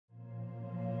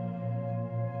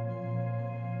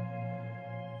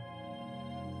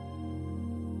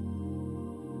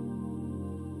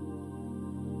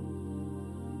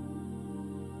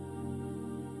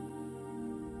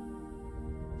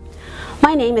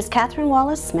My name is Catherine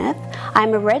Wallace-Smith.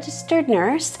 I'm a registered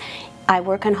nurse. I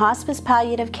work in hospice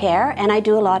palliative care and I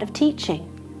do a lot of teaching.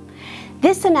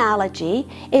 This analogy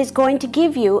is going to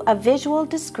give you a visual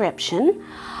description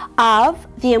of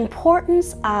the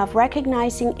importance of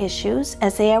recognizing issues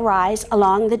as they arise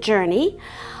along the journey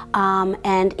and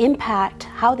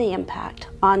how they impact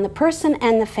on the person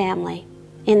and the family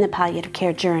in the palliative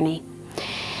care journey.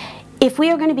 If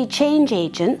we are going to be change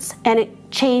agents and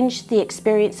change the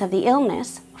experience of the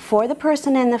illness for the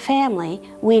person and the family,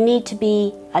 we need to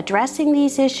be addressing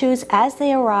these issues as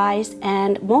they arise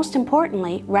and, most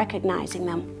importantly, recognizing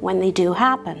them when they do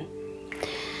happen.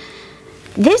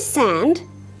 This sand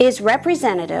is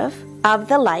representative of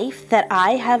the life that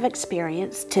I have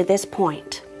experienced to this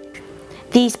point.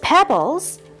 These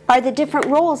pebbles are the different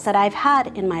roles that I've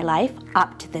had in my life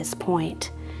up to this point.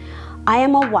 I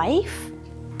am a wife,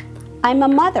 I'm a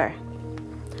mother,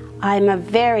 I'm a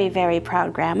very, very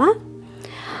proud grandma,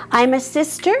 I'm a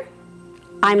sister,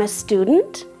 I'm a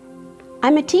student,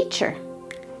 I'm a teacher,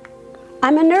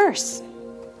 I'm a nurse,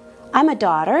 I'm a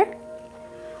daughter,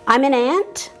 I'm an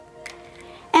aunt,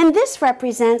 and this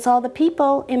represents all the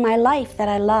people in my life that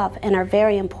I love and are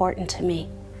very important to me.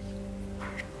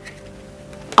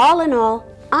 All in all,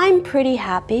 I'm pretty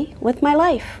happy with my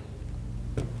life.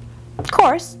 Of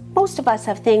course, most of us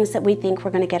have things that we think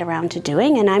we're going to get around to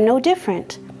doing, and I'm no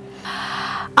different.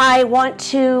 I want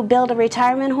to build a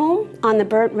retirement home on the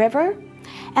Burnt River,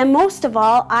 and most of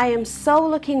all, I am so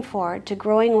looking forward to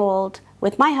growing old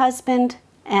with my husband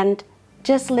and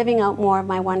just living out more of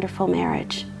my wonderful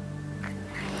marriage.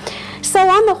 So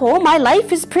on the whole, my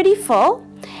life is pretty full,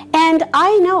 and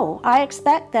I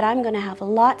expect that I'm going to have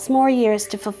lots more years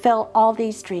to fulfill all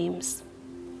these dreams.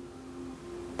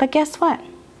 But guess what?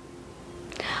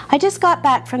 I just got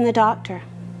back from the doctor,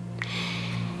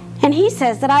 and he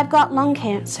says that I've got lung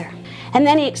cancer. And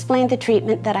then he explained the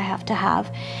treatment that I have to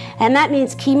have, and that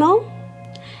means chemo.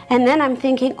 And then I'm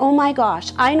thinking, oh my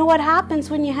gosh, I know what happens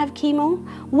when you have chemo.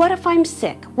 What if I'm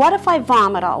sick? What if I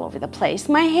vomit all over the place?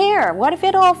 My hair, what if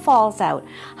it all falls out?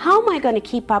 How am I going to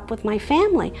keep up with my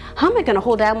family? How am I going to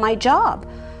hold down my job?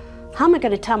 How am I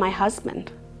going to tell my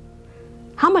husband?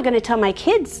 How am I going to tell my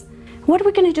kids? What are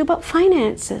we going to do about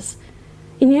finances?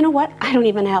 And you know what? I don't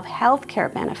even have health care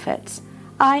benefits.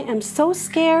 I am so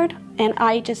scared, and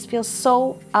I just feel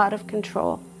so out of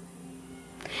control.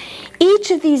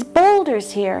 Each of these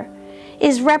boulders here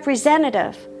is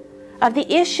representative of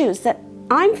the issues that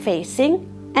I'm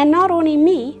facing, and not only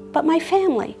me, but my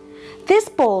family. This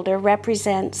boulder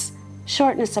represents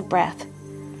shortness of breath.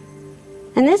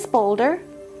 And this boulder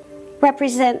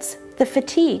represents the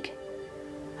fatigue.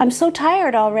 I'm so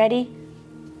tired already.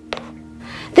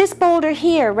 This boulder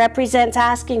here represents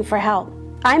asking for help.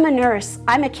 I'm a nurse,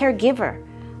 I'm a caregiver.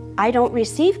 I don't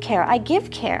receive care, I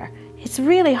give care. It's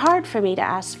really hard for me to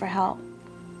ask for help.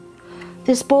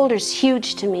 This boulder's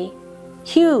huge to me.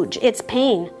 Huge. It's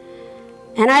pain.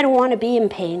 And I don't want to be in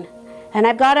pain. And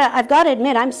I've got to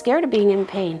admit, I'm scared of being in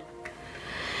pain.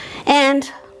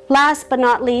 And last but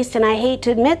not least, and I hate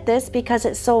to admit this because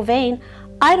it's so vain,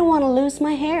 I don't want to lose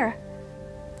my hair.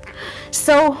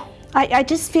 So I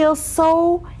just feel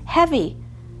so heavy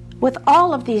with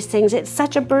all of these things. It's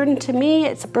such a burden to me.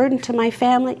 It's a burden to my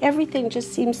family. Everything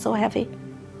just seems so heavy.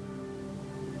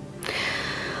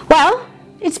 Well,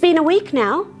 it's been a week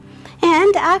now,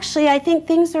 and actually I think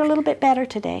things are a little bit better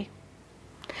today.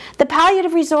 The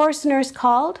palliative resource nurse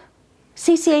called,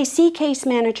 CCAC case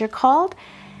manager called,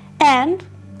 and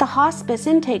the hospice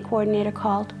intake coordinator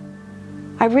called.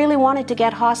 I really wanted to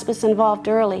get hospice involved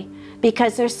early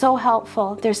because they're so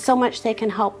helpful. There's so much they can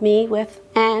help me with,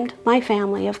 and my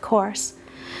family, of course.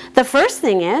 The first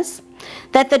thing is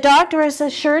that the doctor has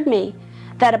assured me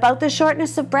that about the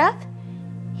shortness of breath,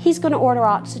 he's going to order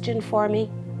oxygen for me.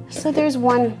 So there's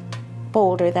one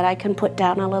boulder that I can put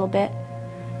down a little bit.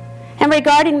 And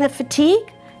regarding the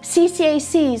fatigue,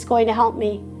 CCAC is going to help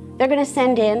me. They're going to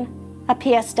send in a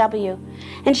PSW.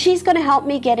 And she's going to help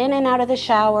me get in and out of the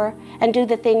shower and do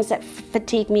the things that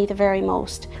fatigue me the very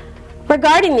most.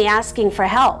 Regarding the asking for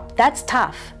help, that's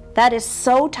tough. That is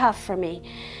so tough for me.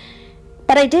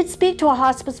 But I did speak to a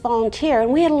hospice volunteer,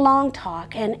 and we had a long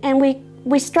talk, and we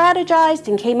strategized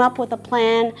and came up with a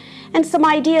plan and some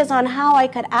ideas on how I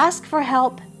could ask for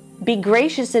help, be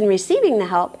gracious in receiving the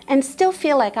help, and still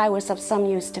feel like I was of some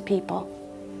use to people.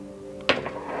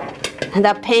 And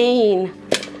the pain,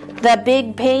 the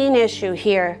big pain issue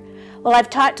here. Well,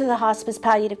 I've talked to the hospice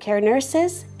palliative care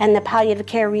nurses and the palliative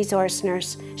care resource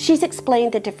nurse. She's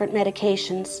explained the different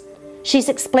medications. She's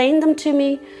explained them to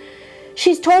me.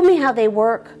 She's told me how they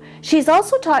work. She's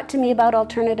also talked to me about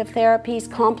alternative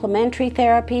therapies, complementary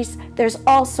therapies. There's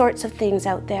all sorts of things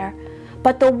out there.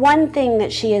 But the one thing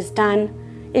that she has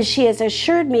done is she has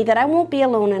assured me that I won't be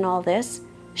alone in all this.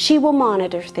 She will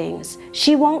monitor things.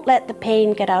 She won't let the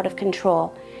pain get out of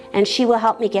control, and she will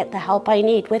help me get the help I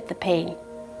need with the pain.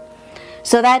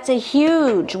 So that's a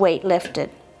huge weight lifted.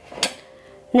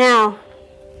 Now,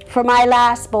 for my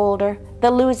last boulder,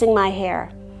 the losing my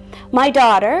hair. My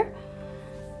daughter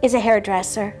is a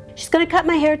hairdresser. She's going to cut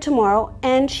my hair tomorrow,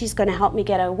 and she's going to help me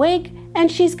get a wig,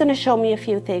 and she's going to show me a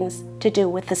few things to do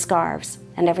with the scarves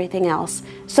and everything else.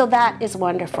 So that is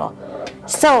wonderful.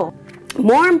 So,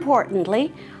 more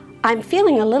importantly, I'm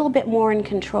feeling a little bit more in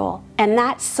control, and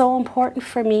that's so important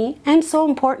for me and so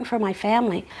important for my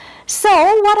family. So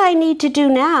what I need to do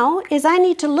now is I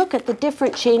need to look at the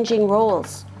different changing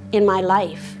roles in my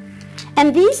life.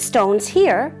 And these stones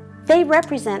here, they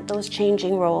represent those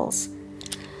changing roles.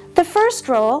 The first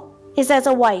role is as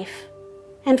a wife,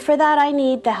 and for that I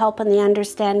need the help and the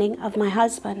understanding of my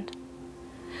husband.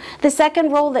 The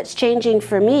second role that's changing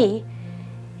for me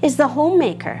is the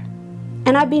homemaker.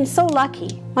 And I've been so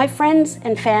lucky. My friends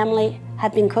and family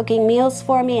have been cooking meals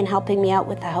for me and helping me out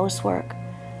with the housework.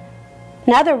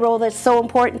 Another role that's so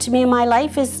important to me in my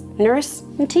life is nurse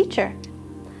and teacher.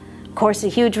 Of course, a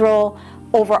huge role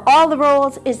over all the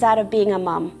roles is that of being a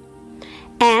mom.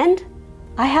 And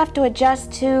I have to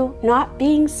adjust to not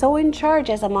being so in charge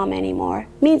as a mom anymore.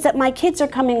 It means that my kids are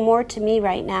coming more to me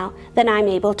right now than I'm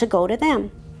able to go to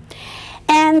them.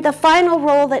 And the final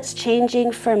role that's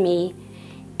changing for me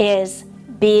is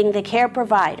being the care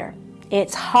provider.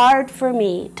 It's hard for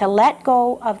me to let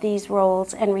go of these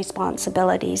roles and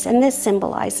responsibilities, and this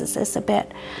symbolizes this a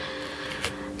bit.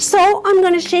 So I'm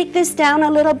going to shake this down a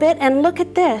little bit and look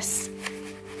at this.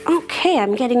 Okay,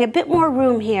 I'm getting a bit more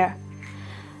room here.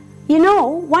 You know,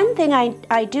 one thing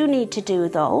I do need to do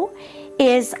though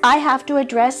is I have to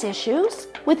address issues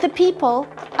with the people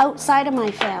outside of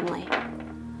my family.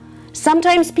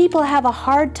 Sometimes people have a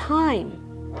hard time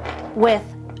with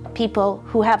people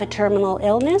who have a terminal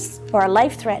illness or a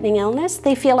life-threatening illness.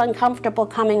 They feel uncomfortable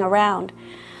coming around.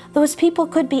 Those people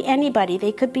could be anybody.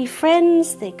 They could be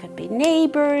friends, they could be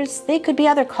neighbors, they could be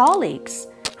other colleagues.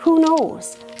 Who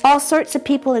knows? All sorts of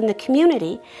people in the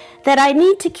community that I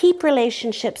need to keep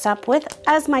relationships up with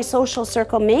as my social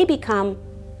circle may become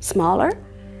smaller.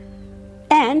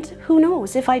 And who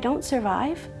knows, if I don't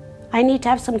survive, I need to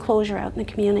have some closure out in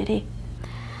the community.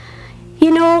 You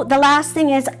know, the last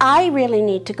thing is I really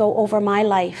need to go over my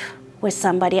life with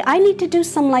somebody. I need to do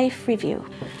some life review.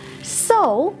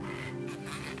 So,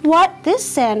 what this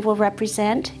sand will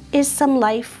represent is some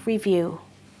life review.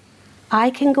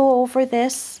 I can go over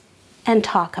this and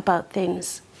talk about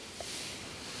things.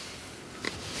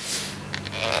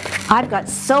 I've got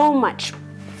so much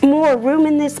more room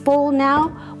in this bowl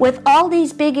now with all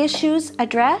these big issues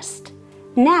addressed.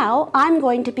 Now I'm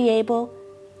going to be able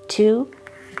to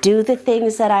do the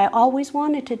things that I always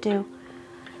wanted to do.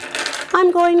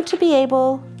 I'm going to be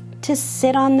able to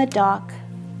sit on the dock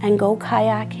and go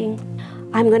kayaking.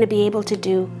 I'm going to be able to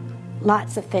do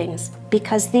lots of things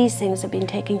because these things have been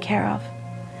taken care of.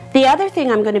 The other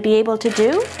thing I'm going to be able to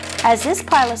do, as this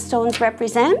pile of stones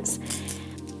represents,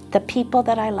 the people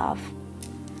that I love,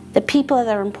 the people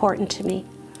that are important to me.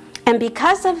 And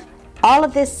because of all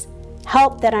of this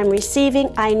help that I'm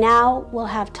receiving, I now will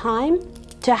have time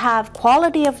to have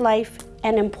quality of life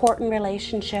and important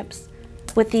relationships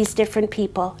with these different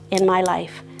people in my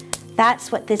life.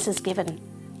 That's what this has given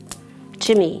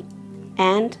to me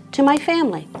and to my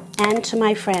family and to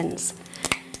my friends.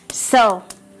 So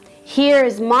here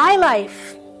is my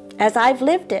life as I've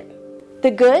lived it,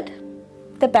 the good,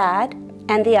 the bad,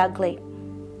 and the ugly.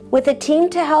 With a team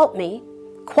to help me,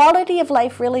 quality of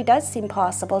life really does seem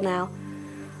possible now.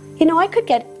 You know, I could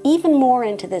get even more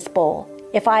into this bowl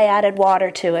if I added water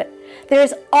to it.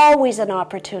 There's always an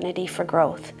opportunity for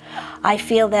growth. I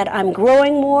feel that I'm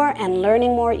growing more and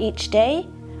learning more each day.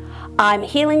 I'm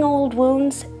healing old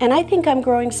wounds, and I think I'm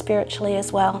growing spiritually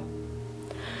as well.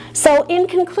 So in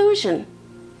conclusion,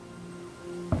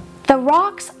 the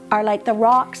rocks are like the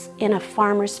rocks in a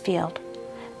farmer's field.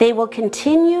 They will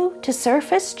continue to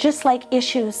surface just like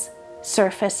issues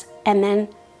surface and then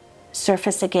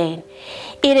surface again.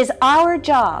 It is our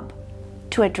job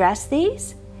to address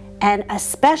these, and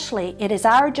especially it is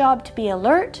our job to be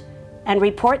alert and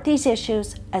report these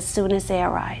issues as soon as they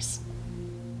arise.